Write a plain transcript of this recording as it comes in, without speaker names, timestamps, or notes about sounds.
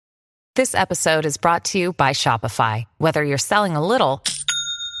This episode is brought to you by Shopify. Whether you're selling a little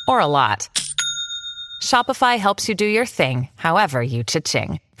or a lot, Shopify helps you do your thing, however you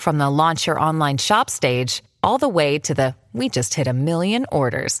cha-ching. From the launch your online shop stage, all the way to the we just hit 1 million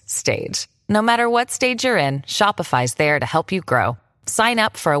orders stage. No matter what stage you're in, Shopify's there to help you grow. Sign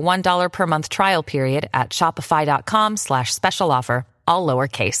up for a $1 per month trial period at shopify.com/special offer, all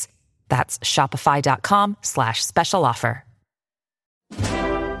lowercase. That's shopify.com/special offer.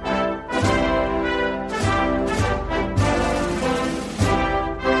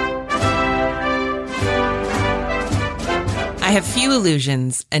 I have few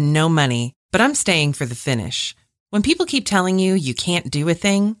illusions and no money, but I'm staying for the finish. When people keep telling you you can't do a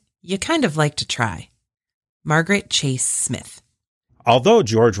thing, you kind of like to try. Margaret Chase Smith. Although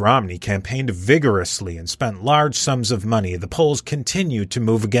George Romney campaigned vigorously and spent large sums of money, the polls continued to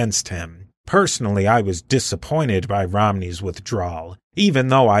move against him. Personally, I was disappointed by Romney's withdrawal. Even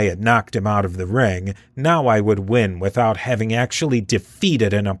though I had knocked him out of the ring, now I would win without having actually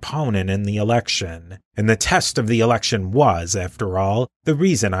defeated an opponent in the election. And the test of the election was, after all, the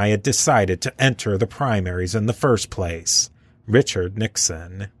reason I had decided to enter the primaries in the first place. Richard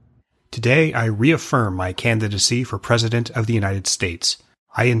Nixon. Today, I reaffirm my candidacy for President of the United States.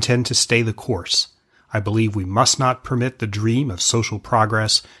 I intend to stay the course. I believe we must not permit the dream of social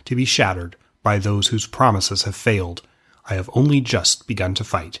progress to be shattered by those whose promises have failed. I have only just begun to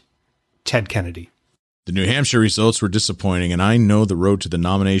fight. Ted Kennedy. The New Hampshire results were disappointing, and I know the road to the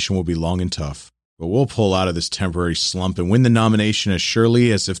nomination will be long and tough. But we'll pull out of this temporary slump and win the nomination as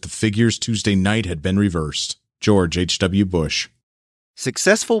surely as if the figures Tuesday night had been reversed. George H.W. Bush.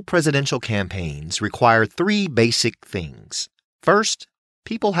 Successful presidential campaigns require 3 basic things. First,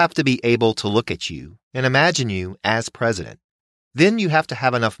 people have to be able to look at you and imagine you as president. Then you have to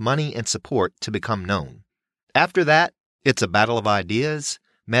have enough money and support to become known. After that, it's a battle of ideas,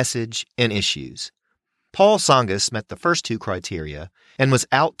 message, and issues. Paul Tsongas met the first 2 criteria and was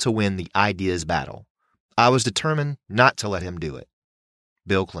out to win the ideas battle. I was determined not to let him do it.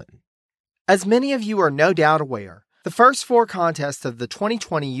 Bill Clinton. As many of you are no doubt aware, the first 4 contests of the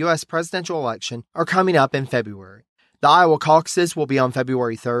 2020 U.S. presidential election are coming up in February. The Iowa caucuses will be on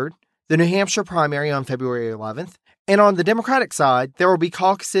February 3rd, the New Hampshire primary on February 11th, and on the Democratic side, there will be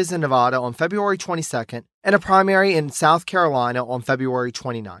caucuses in Nevada on February 22nd and a primary in South Carolina on February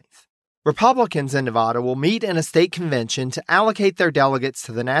 29th. Republicans in Nevada will meet in a state convention to allocate their delegates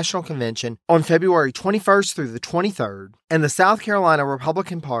to the National Convention on February 21st through the 23rd, and the South Carolina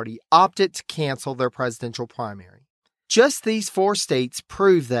Republican Party opted to cancel their presidential primary. Just these 4 states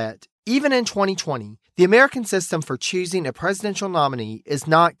prove that, even in 2020, the American system for choosing a presidential nominee is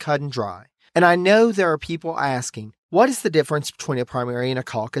not cut and dry. And I know there are people asking, what is the difference between a primary and a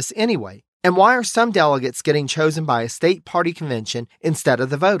caucus anyway? And why are some delegates getting chosen by a state party convention instead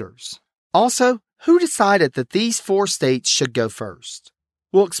of the voters? Also, who decided that these 4 states should go first?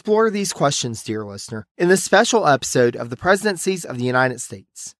 We'll explore these questions, dear listener, in this special episode of the Presidencies of the United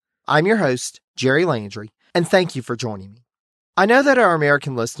States. I'm your host, Jerry Landry, and thank you for joining me. I know that our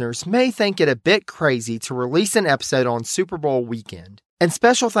American listeners may think it a bit crazy to release an episode on Super Bowl weekend, and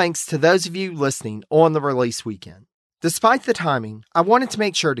special thanks to those of you listening on the release weekend. Despite the timing, I wanted to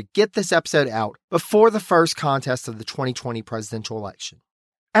make sure to get this episode out before the first contest of the 2020 presidential election.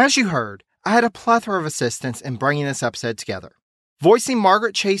 As you heard, I had a plethora of assistants in bringing this episode together. Voicing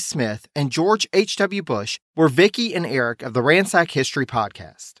Margaret Chase Smith and George H.W. Bush were Vicky and Eric of the Ransack History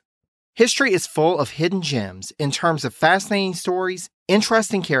podcast. History is full of hidden gems in terms of fascinating stories,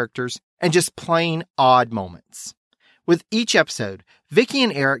 interesting characters, and just plain odd moments. With each episode, Vicky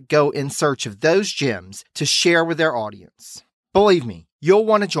and Eric go in search of those gems to share with their audience. Believe me, you'll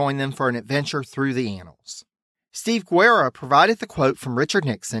want to join them for an adventure through the annals. Steve Guerra provided the quote from Richard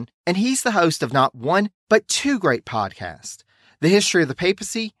Nixon, and he's the host of not one, but 2 great podcasts, The History of the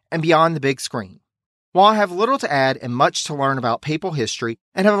Papacy and Beyond the Big Screen. While I have little to add and much to learn about papal history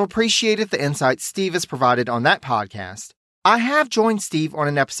and have appreciated the insights Steve has provided on that podcast, I have joined Steve on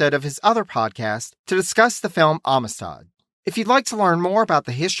an episode of his other podcast to discuss the film Amistad. If you'd like to learn more about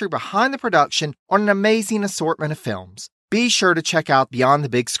the history behind the production on an amazing assortment of films, be sure to check out Beyond the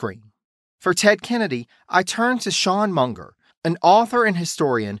Big Screen. For Ted Kennedy, I turn to Sean Munger, an author and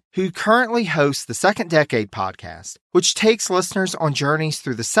historian who currently hosts the Second Decade podcast, which takes listeners on journeys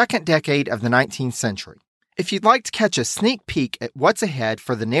through the second decade of the 19th century. If you'd like to catch a sneak peek at what's ahead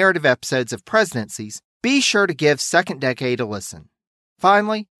for the narrative episodes of Presidencies, be sure to give Second Decade a listen.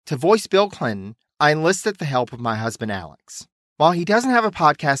 Finally, to voice Bill Clinton, I enlisted the help of my husband Alex. While he doesn't have a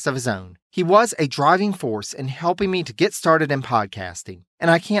podcast of his own, He was a driving force in helping me to get started in podcasting,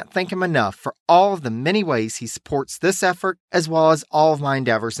 and I can't thank him enough for all of the many ways he supports this effort as well as all of my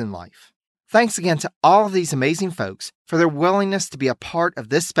endeavors in life. Thanks again to all of these amazing folks for their willingness to be a part of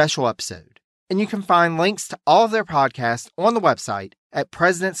this special episode. And you can find links to all of their podcasts on the website at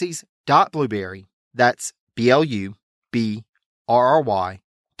presidencies.blueberry. That's BLUBRRY.com.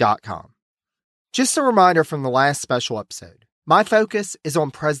 Just a reminder from the last special episode. My focus is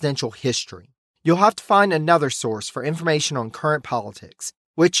on presidential history. You'll have to find another source for information on current politics,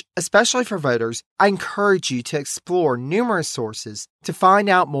 which, especially for voters, I encourage you to explore numerous sources to find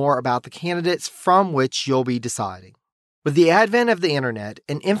out more about the candidates from which you'll be deciding. With the advent of the internet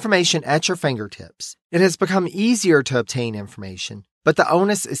and information at your fingertips, it has become easier to obtain information, but the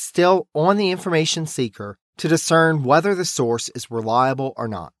onus is still on the information seeker to discern whether the source is reliable or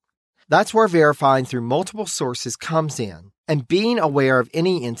not. That's where verifying through multiple sources comes in, and being aware of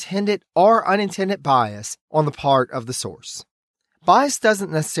any intended or unintended bias on the part of the source. Bias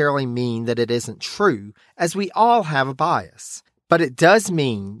doesn't necessarily mean that it isn't true, as we all have a bias. But it does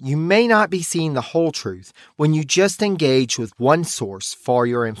mean you may not be seeing the whole truth when you just engage with one source for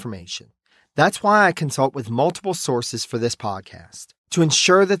your information. That's why I consult with multiple sources for this podcast, to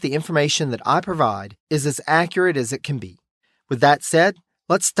ensure that the information that I provide is as accurate as it can be. With that said,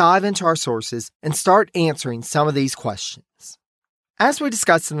 let's dive into our sources and start answering some of these questions. As we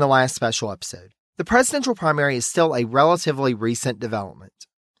discussed in the last special episode, the presidential primary is still a relatively recent development.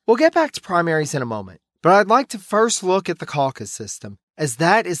 We'll get back to primaries in a moment, but I'd like to first look at the caucus system, as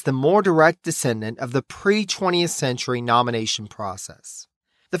that is the more direct descendant of the pre-20th century nomination process.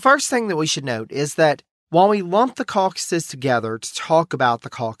 The first thing that we should note is that while we lump the caucuses together to talk about the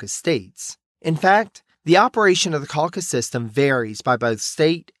caucus states, in fact, the operation of the caucus system varies by both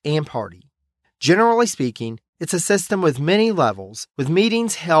state and party. Generally speaking, it's a system with many levels, with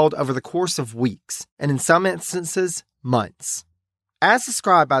meetings held over the course of weeks, and in some instances, months. As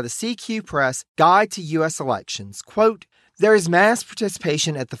described by the CQ Press Guide to U.S. Elections, quote, there is mass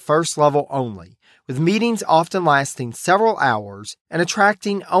participation at the first level only, with meetings often lasting several hours and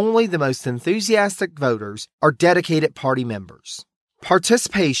attracting only the most enthusiastic voters or dedicated party members.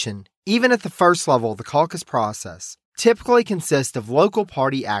 Participation, even at the first level of the caucus process, typically consists of local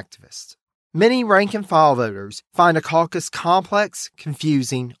party activists. Many rank-and-file voters find a caucus complex,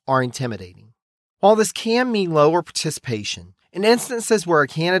 confusing, or intimidating. While this can mean lower participation, in instances where a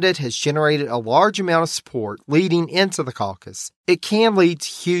candidate has generated a large amount of support leading into the caucus, it can lead to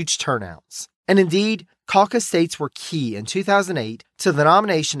huge turnouts. And indeed, caucus states were key in 2008 to the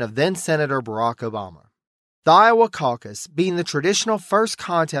nomination of then-Senator Barack Obama. The Iowa caucus, being the traditional first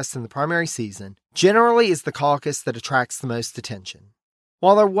contest in the primary season, generally is the caucus that attracts the most attention.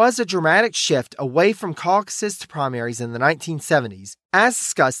 While there was a dramatic shift away from caucuses to primaries in the 1970s, as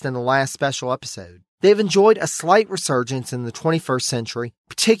discussed in the last special episode, they've enjoyed a slight resurgence in the 21st century,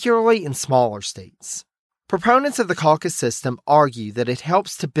 particularly in smaller states. Proponents of the caucus system argue that it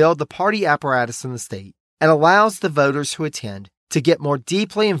helps to build the party apparatus in the state and allows the voters who attend to get more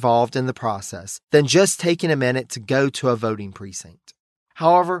deeply involved in the process than just taking a minute to go to a voting precinct.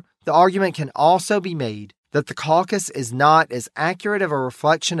 However, the argument can also be made that the caucus is not as accurate of a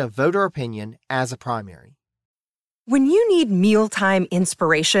reflection of voter opinion as a primary. When you need mealtime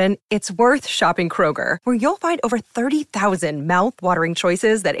inspiration, it's worth shopping Kroger, where you'll find over 30,000 mouth-watering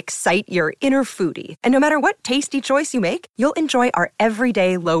choices that excite your inner foodie. And no matter what tasty choice you make, you'll enjoy our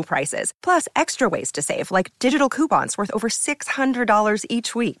everyday low prices, plus extra ways to save, like digital coupons worth over $600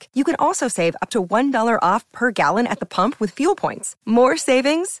 each week. You can also save up to $1 off per gallon at the pump with fuel points. More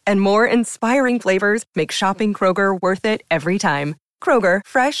savings and more inspiring flavors make shopping Kroger worth it every time. Kroger,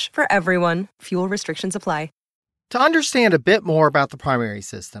 fresh for everyone. Fuel restrictions apply. To understand a bit more about the primary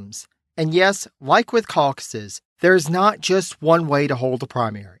systems, and yes, like with caucuses, there is not just one way to hold a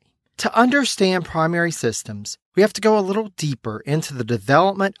primary. To understand primary systems, we have to go a little deeper into the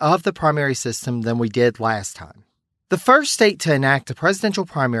development of the primary system than we did last time. The first state to enact a presidential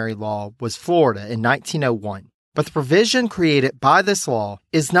primary law was Florida in 1901, but the provision created by this law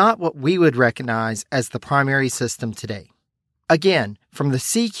is not what we would recognize as the primary system today. Again, from the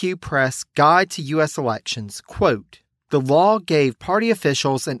CQ Press Guide to U.S. Elections, quote, the law gave party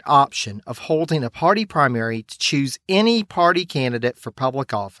officials an option of holding a party primary to choose any party candidate for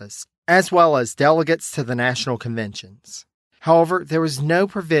public office, as well as delegates to the national conventions. However, there was no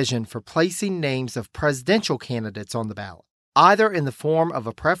provision for placing names of presidential candidates on the ballot, either in the form of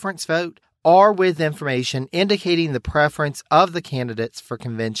a preference vote or with information indicating the preference of the candidates for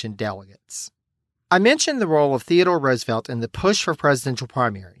convention delegates. I mentioned the role of Theodore Roosevelt in the push for presidential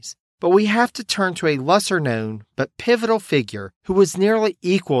primaries, But we have to turn to a lesser-known but pivotal figure who was nearly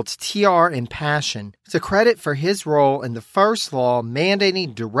equal to TR in passion to credit for his role in the first law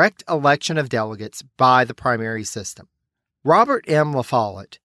mandating direct election of delegates by the primary system. Robert M. La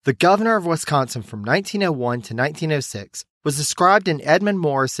Follette, the governor of Wisconsin from 1901 to 1906, was described in Edmund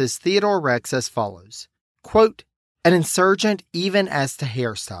Morris's Theodore Rex as follows, quote, "An insurgent even as to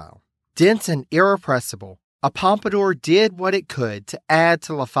hairstyle. Dense and irrepressible, a pompadour did what it could to add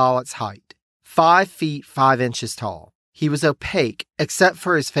to La Follette's height. 5 feet 5 inches tall. He was opaque except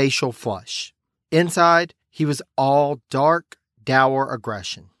for his facial flush. Inside, he was all dark, dour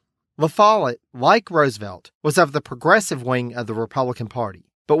aggression." La Follette, like Roosevelt, was of the progressive wing of the Republican Party.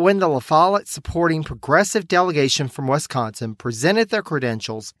 But when the La Follette-supporting progressive delegation from Wisconsin presented their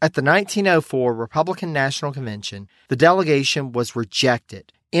credentials at the 1904 Republican National Convention, the delegation was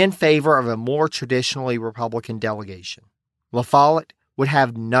rejected in favor of a more traditionally Republican delegation. La Follette would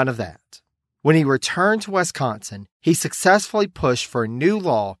have none of that. When he returned to Wisconsin, he successfully pushed for a new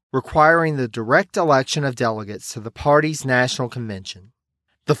law requiring the direct election of delegates to the party's national convention.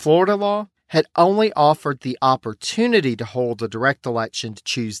 The Florida law had only offered the opportunity to hold a direct election to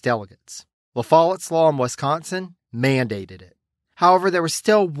choose delegates. La Follette's law in Wisconsin mandated it. However, there was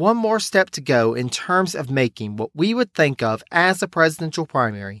still one more step to go in terms of making what we would think of as a presidential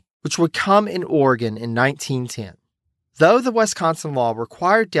primary, which would come in Oregon in 1910. Though the Wisconsin law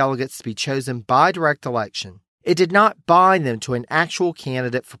required delegates to be chosen by direct election, it did not bind them to an actual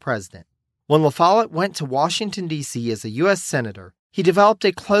candidate for president. When La Follette went to Washington, D.C. as a U.S. Senator, he developed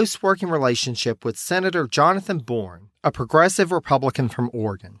a close working relationship with Senator Jonathan Bourne, a progressive Republican from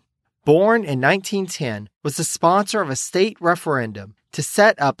Oregon. Bourne, in 1910, was the sponsor of a state referendum to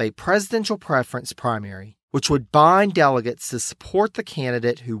set up a presidential preference primary, which would bind delegates to support the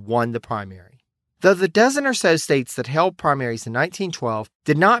candidate who won the primary. Though the dozen or so states that held primaries in 1912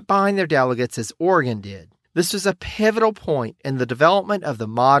 did not bind their delegates as Oregon did, this was a pivotal point in the development of the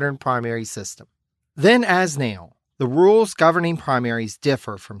modern primary system. Then, as now, the rules governing primaries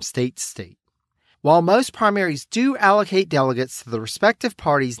differ from state to state. While most primaries do allocate delegates to the respective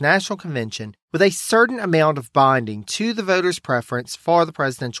party's national convention with a certain amount of binding to the voter's preference for the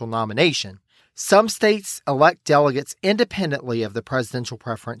presidential nomination, some states elect delegates independently of the presidential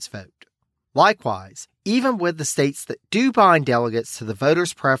preference vote. Likewise, even with the states that do bind delegates to the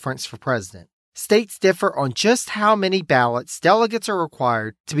voter's preference for president, states differ on just how many ballots delegates are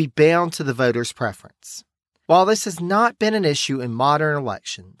required to be bound to the voter's preference. While this has not been an issue in modern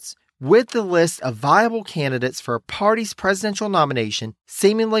elections, with the list of viable candidates for a party's presidential nomination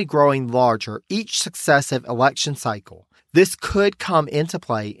seemingly growing larger each successive election cycle, this could come into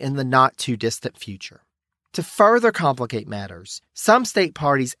play in the not-too-distant future. To further complicate matters, some state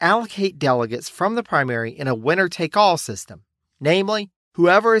parties allocate delegates from the primary in a winner-take-all system. Namely,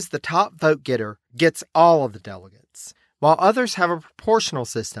 whoever is the top vote-getter gets all of the delegates, while others have a proportional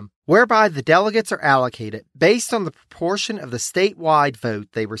system whereby the delegates are allocated based on the proportion of the statewide vote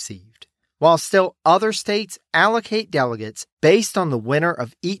they received, while still other states allocate delegates based on the winner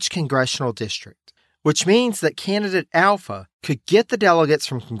of each congressional district, which means that candidate Alpha could get the delegates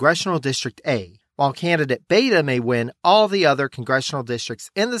from Congressional District A, while candidate Beta may win all the other congressional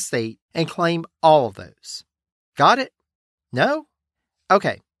districts in the state and claim all of those. Got it? No?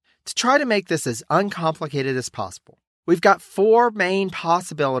 Okay, to try to make this as uncomplicated as possible, we've got 4 main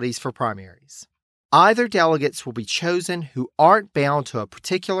possibilities for primaries. Either delegates will be chosen who aren't bound to a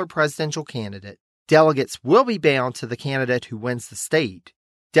particular presidential candidate, delegates will be bound to the candidate who wins the state,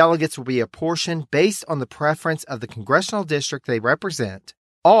 delegates will be apportioned based on the preference of the congressional district they represent,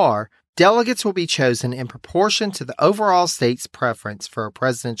 or delegates will be chosen in proportion to the overall state's preference for a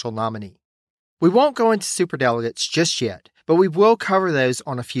presidential nominee. We won't go into superdelegates just yet, but we will cover those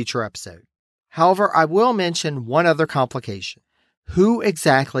on a future episode. However, I will mention one other complication. Who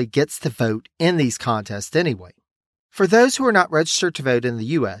exactly gets to vote in these contests anyway? For those who are not registered to vote in the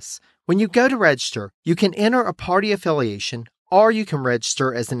U.S., when you go to register, you can enter a party affiliation or you can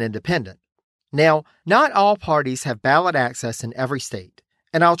register as an independent. Now, not all parties have ballot access in every state,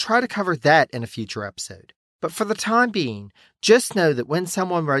 and I'll try to cover that in a future episode. But for the time being, just know that when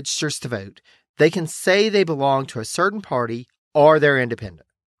someone registers to vote, they can say they belong to a certain party or they're independent.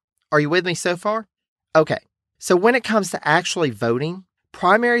 Are you with me so far? Okay, so when it comes to actually voting,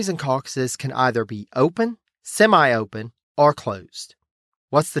 primaries and caucuses can either be open, semi-open, or closed.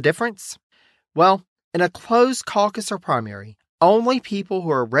 What's the difference? Well, in a closed caucus or primary, only people who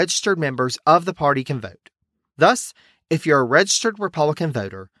are registered members of the party can vote. Thus, if you're a registered Republican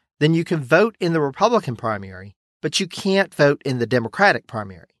voter, then you can vote in the Republican primary, but you can't vote in the Democratic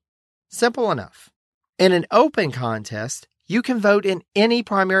primary. Simple enough. In an open contest, you can vote in any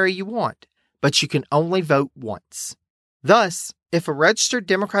primary you want, but you can only vote once. Thus, if a registered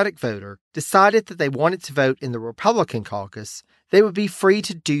Democratic voter decided that they wanted to vote in the Republican caucus, they would be free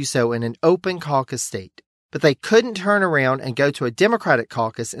to do so in an open caucus state, but they couldn't turn around and go to a Democratic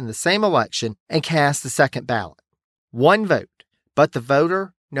caucus in the same election and cast the second ballot. One vote, but the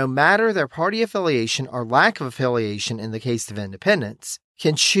voter, no matter their party affiliation or lack of affiliation in the case of independents,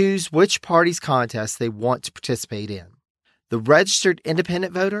 can choose which party's contest they want to participate in. The registered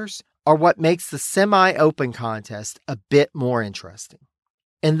independent voters are what makes the semi-open contest a bit more interesting.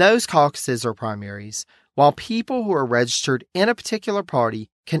 In those caucuses or primaries, while people who are registered in a particular party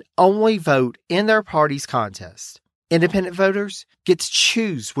can only vote in their party's contest, independent voters get to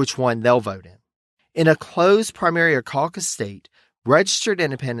choose which one they'll vote in. In a closed primary or caucus state, registered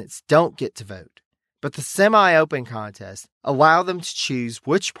independents don't get to vote, but the semi-open contest allow them to choose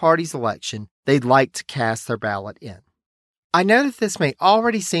which party's election they'd like to cast their ballot in. I know that this may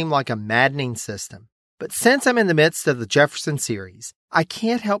already seem like a maddening system, but since I'm in the midst of the Jefferson series, I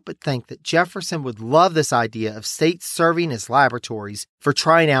can't help but think that Jefferson would love this idea of states serving as laboratories for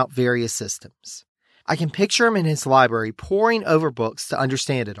trying out various systems. I can picture him in his library poring over books to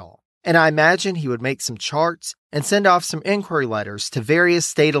understand it all, and I imagine he would make some charts and send off some inquiry letters to various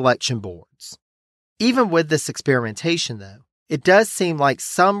state election boards. Even with this experimentation, though, it does seem like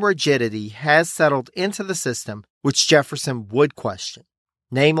some rigidity has settled into the system which Jefferson would question,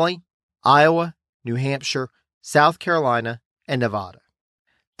 namely Iowa, New Hampshire, South Carolina, and Nevada.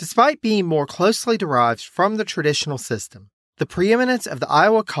 Despite being more closely derived from the traditional system, the preeminence of the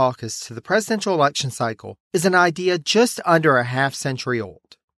Iowa caucus to the presidential election cycle is an idea just under a half-century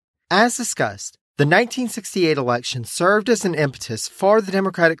old. As discussed, the 1968 election served as an impetus for the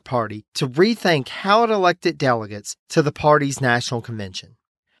Democratic Party to rethink how it elected delegates to the party's national convention.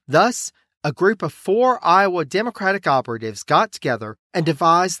 Thus, a group of 4 Iowa Democratic operatives got together and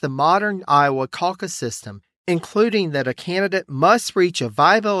devised the modern Iowa caucus system, including that a candidate must reach a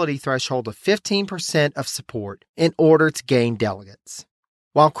viability threshold of 15% of support in order to gain delegates.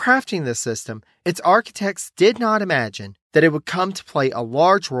 While crafting this system, its architects did not imagine that it would come to play a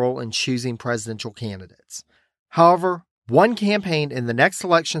large role in choosing presidential candidates. However, one campaign in the next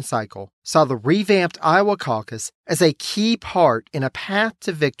election cycle saw the revamped Iowa caucus as a key part in a path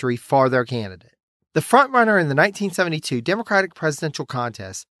to victory for their candidate. The frontrunner in the 1972 Democratic presidential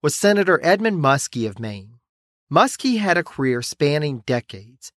contest was Senator Edmund Muskie of Maine. Muskie had a career spanning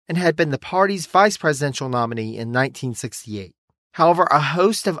decades and had been the party's vice presidential nominee in 1968. However, a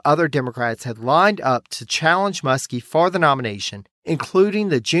host of other Democrats had lined up to challenge Muskie for the nomination, including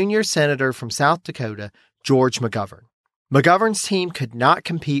the junior senator from South Dakota, George McGovern. McGovern's team could not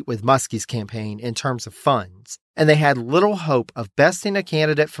compete with Muskie's campaign in terms of funds, and they had little hope of besting a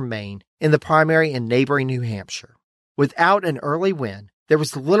candidate from Maine in the primary in neighboring New Hampshire. Without an early win, there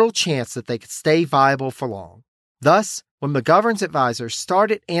was little chance that they could stay viable for long. Thus, when McGovern's advisors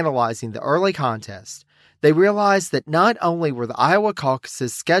started analyzing the early contest, they realized that not only were the Iowa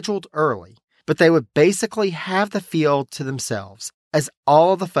caucuses scheduled early, but they would basically have the field to themselves, as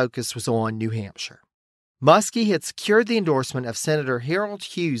all of the focus was on New Hampshire. Muskie had secured the endorsement of Senator Harold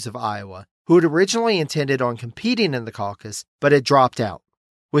Hughes of Iowa, who had originally intended on competing in the caucus but had dropped out.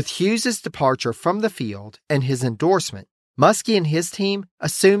 With Hughes's departure from the field and his endorsement, Muskie and his team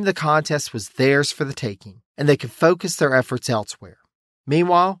assumed the contest was theirs for the taking, and they could focus their efforts elsewhere.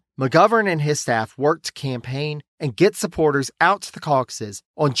 Meanwhile, McGovern and his staff worked to campaign and get supporters out to the caucuses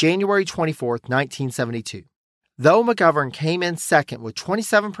on January 24, 1972. Though McGovern came in second with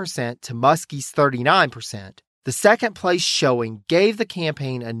 27% to Muskie's 39%, the second-place showing gave the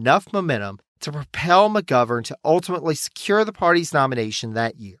campaign enough momentum to propel McGovern to ultimately secure the party's nomination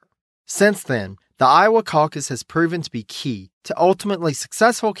that year. Since then, the Iowa caucus has proven to be key to ultimately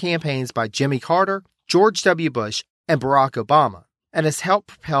successful campaigns by Jimmy Carter, George W. Bush, and Barack Obama, and has helped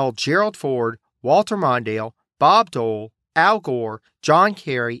propel Gerald Ford, Walter Mondale, Bob Dole, Al Gore, John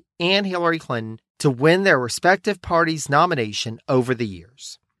Kerry, and Hillary Clinton to win their respective parties' nomination over the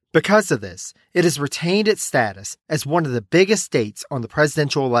years. Because of this, it has retained its status as one of the biggest states on the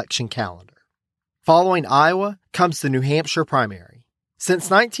presidential election calendar. Following Iowa comes the New Hampshire primary. Since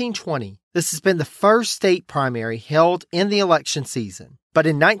 1920, this has been the first state primary held in the election season, but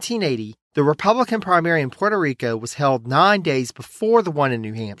in 1980, the Republican primary in Puerto Rico was held 9 days before the one in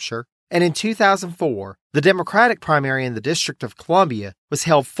New Hampshire, and in 2004, the Democratic primary in the District of Columbia was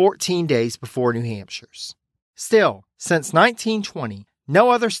held 14 days before New Hampshire's. Still, since 1920, no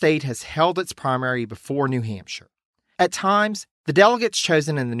other state has held its primary before New Hampshire. At times, the delegates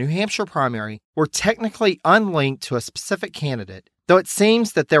chosen in the New Hampshire primary were technically unlinked to a specific candidate, though it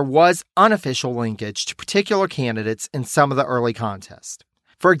seems that there was unofficial linkage to particular candidates in some of the early contests.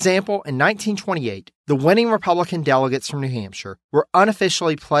 For example, in 1928, the winning Republican delegates from New Hampshire were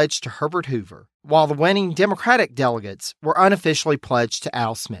unofficially pledged to Herbert Hoover, while the winning Democratic delegates were unofficially pledged to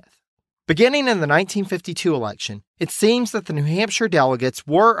Al Smith. Beginning in the 1952 election, it seems that the New Hampshire delegates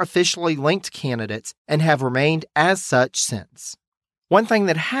were officially linked candidates and have remained as such since. One thing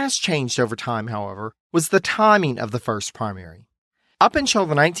that has changed over time, however, was the timing of the first primary. Up until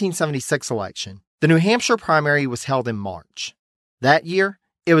the 1976 election, the New Hampshire primary was held in March. That year,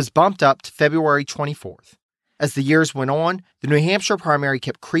 it was bumped up to February 24th. As the years went on, the New Hampshire primary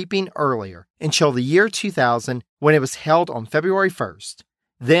kept creeping earlier until the year 2000 when it was held on February 1st.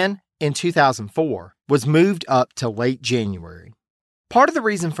 Then, in 2004, was moved up to late January. Part of the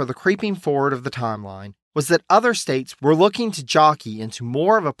reason for the creeping forward of the timeline was that other states were looking to jockey into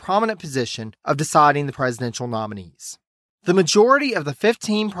more of a prominent position of deciding the presidential nominees. The majority of the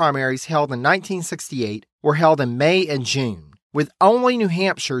 15 primaries held in 1968 were held in May and June, with only New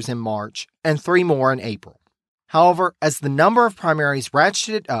Hampshire's in March and 3 more in April. However, as the number of primaries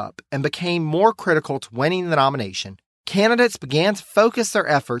ratcheted up and became more critical to winning the nomination, candidates began to focus their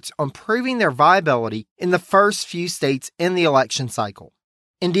efforts on proving their viability in the first few states in the election cycle.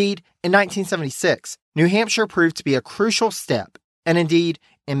 Indeed, in 1976, New Hampshire proved to be a crucial step, and indeed,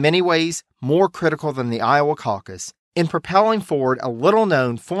 in many ways, more critical than the Iowa caucus, in propelling forward a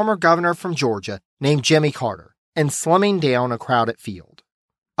little-known former governor from Georgia named Jimmy Carter and slimming down a crowded field.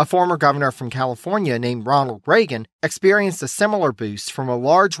 A former governor from California named Ronald Reagan experienced a similar boost from a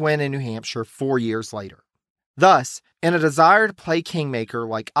large win in New Hampshire 4 years later. Thus, in a desire to play kingmaker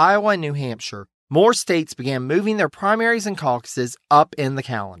like Iowa and New Hampshire, more states began moving their primaries and caucuses up in the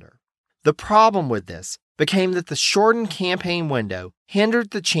calendar. The problem with this became that the shortened campaign window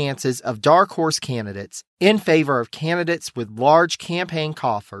hindered the chances of dark horse candidates in favor of candidates with large campaign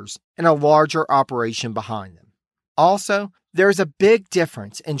coffers and a larger operation behind them. Also, there is a big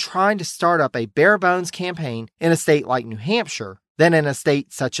difference in trying to start up a bare-bones campaign in a state like New Hampshire than in a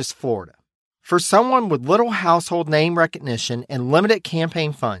state such as Florida. For someone with little household name recognition and limited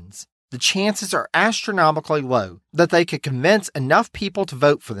campaign funds, the chances are astronomically low that they could convince enough people to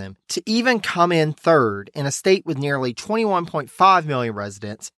vote for them to even come in third in a state with nearly 21.5 million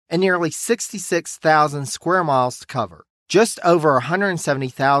residents and nearly 66,000 square miles to cover, just over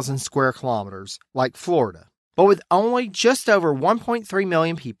 170,000 square kilometers like Florida. But with only just over 1.3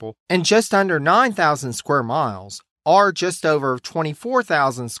 million people and just under 9,000 square miles, or just over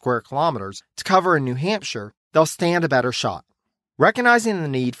 24,000 square kilometers to cover in New Hampshire, they'll stand a better shot. Recognizing the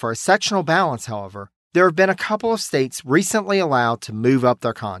need for a sectional balance, however, there have been a couple of states recently allowed to move up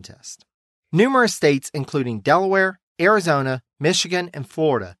their contest. Numerous states, including Delaware, Arizona, Michigan, and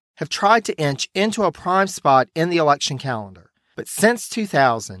Florida, have tried to inch into a prime spot in the election calendar. But since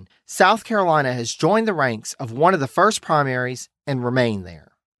 2000, South Carolina has joined the ranks of one of the first primaries and remained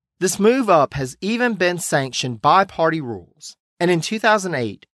there. This move up has even been sanctioned by party rules. And in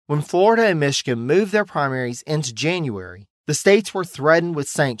 2008, when Florida and Michigan moved their primaries into January, the states were threatened with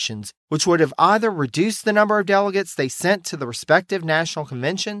sanctions, which would have either reduced the number of delegates they sent to the respective national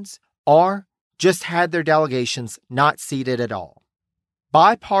conventions or just had their delegations not seated at all.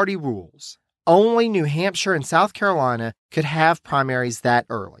 By party rules, only New Hampshire and South Carolina could have primaries that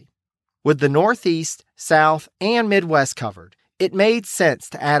early. With the Northeast, South, and Midwest covered, it made sense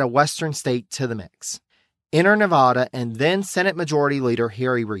to add a Western state to the mix. Enter Nevada and then Senate Majority Leader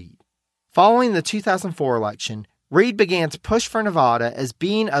Harry Reid. Following the 2004 election, Reid began to push for Nevada as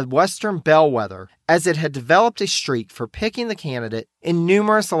being a Western bellwether, as it had developed a streak for picking the candidate in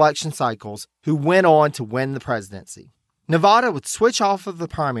numerous election cycles who went on to win the presidency. Nevada would switch off of the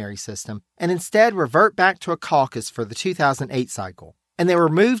primary system and instead revert back to a caucus for the 2008 cycle, and they were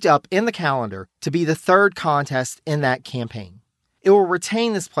moved up in the calendar to be the third contest in that campaign. It will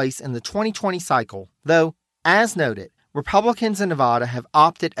retain this place in the 2020 cycle, though, as noted, Republicans in Nevada have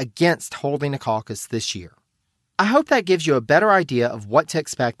opted against holding a caucus this year. I hope that gives you a better idea of what to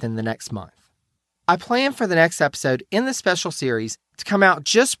expect in the next month. I plan for the next episode in this special series to come out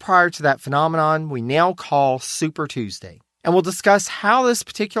just prior to that phenomenon we now call Super Tuesday, and we'll discuss how this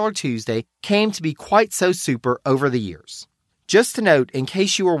particular Tuesday came to be quite so super over the years. Just to note, in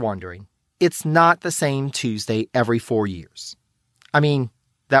case you were wondering, it's not the same Tuesday every 4 years. I mean,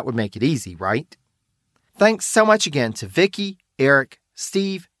 that would make it easy, right? Thanks so much again to Vicky, Eric,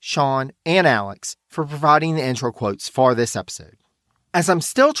 Steve, Sean, and Alex for providing the intro quotes for this episode. As I'm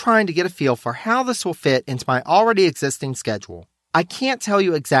still trying to get a feel for how this will fit into my already existing schedule, I can't tell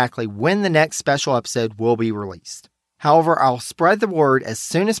you exactly when the next special episode will be released. However, I'll spread the word as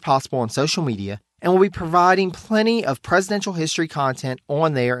soon as possible on social media, and we'll be providing plenty of presidential history content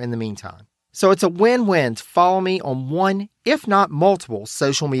on there in the meantime. So it's a win-win to follow me on one, if not multiple,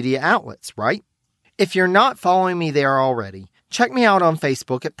 social media outlets, right? If you're not following me there already, check me out on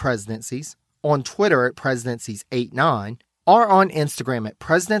Facebook at Presidencies, on Twitter at Presidencies89, or on Instagram at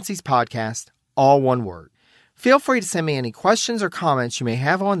Presidencies Podcast, all one word. Feel free to send me any questions or comments you may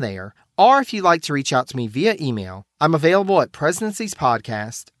have on there, or if you'd like to reach out to me via email, I'm available at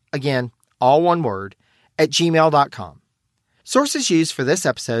presidenciespodcast, again, all one word, at gmail.com. Sources used for this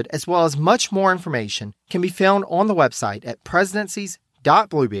episode, as well as much more information, can be found on the website at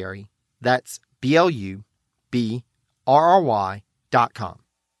presidencies.blueberry, that's BLUBRRY.com.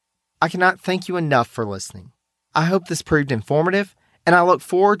 I cannot thank you enough for listening. I hope this proved informative, and I look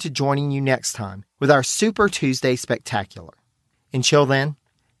forward to joining you next time with our Super Tuesday Spectacular. Until then,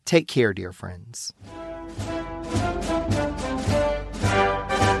 take care, dear friends.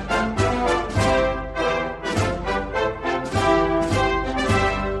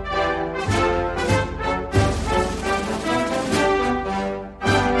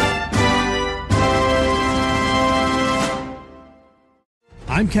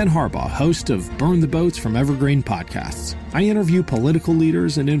 I'm Ken Harbaugh, host of Burn the Boats from Evergreen Podcasts. I interview political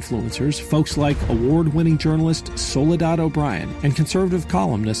leaders and influencers, folks like award-winning journalist Soledad O'Brien and conservative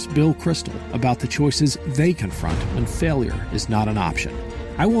columnist Bill Kristol about the choices they confront when failure is not an option.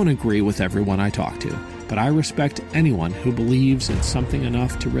 I won't agree with everyone I talk to, but I respect anyone who believes in something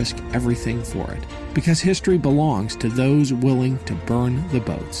enough to risk everything for it. Because history belongs to those willing to burn the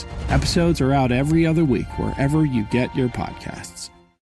boats. Episodes are out every other week wherever you get your podcasts.